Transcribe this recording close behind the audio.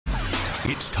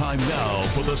It's time now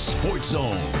for the Sports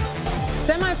Zone.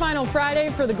 Semifinal Friday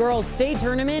for the girls' state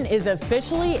tournament is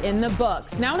officially in the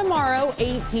books. Now tomorrow,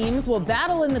 8 teams will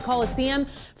battle in the Coliseum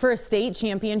for a state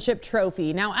championship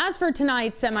trophy. Now, as for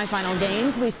tonight's semifinal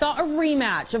games, we saw a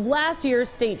rematch of last year's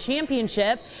state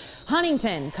championship.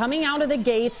 Huntington coming out of the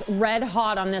gates red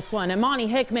hot on this one. Imani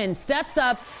Hickman steps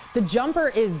up. The jumper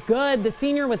is good. The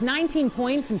senior with 19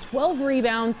 points and 12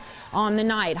 rebounds on the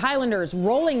night. Highlanders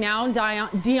rolling now.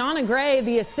 Deanna Gray,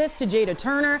 the assist to Jada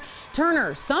Turner.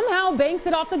 Turner somehow banks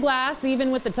it off the glass,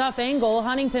 even with the tough angle.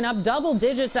 Huntington up double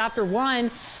digits after one,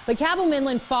 but Cabell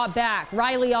Midland fought back.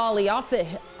 Riley Ollie off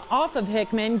of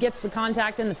Hickman gets the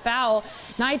contact and the foul.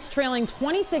 Knights trailing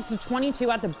 26-22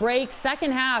 at the break.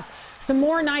 Second half, some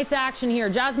more Knights action here.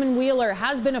 Jasmine Wheeler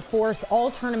has been a force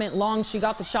all tournament long. She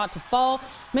got the shot to fall.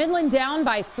 Midland down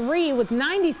by 3 with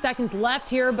 90 seconds left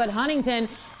here, but Huntington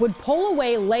would pull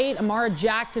away late. Amara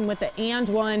Jackson with the and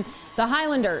one. The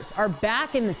Highlanders are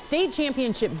back in the state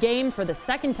championship game for the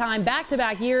second time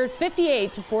back-to-back years.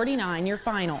 58-49 your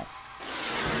final.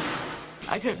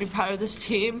 I couldn't be proud of this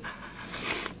team.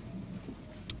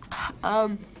 I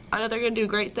know they're going to do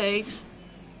great things.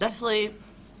 Definitely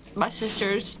my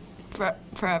sisters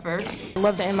forever. I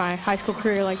loved to end my high school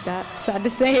career like that. Sad to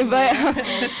say, but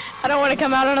I don't want to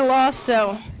come out on a loss.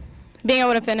 So being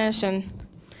able to finish and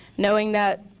knowing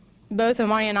that both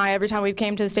Imani and I, every time we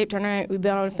came to the state tournament, we've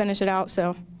been able to finish it out.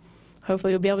 So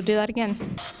hopefully we'll be able to do that again.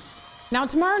 Now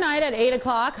tomorrow night at 8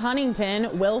 o'clock,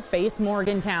 Huntington will face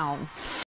Morgantown.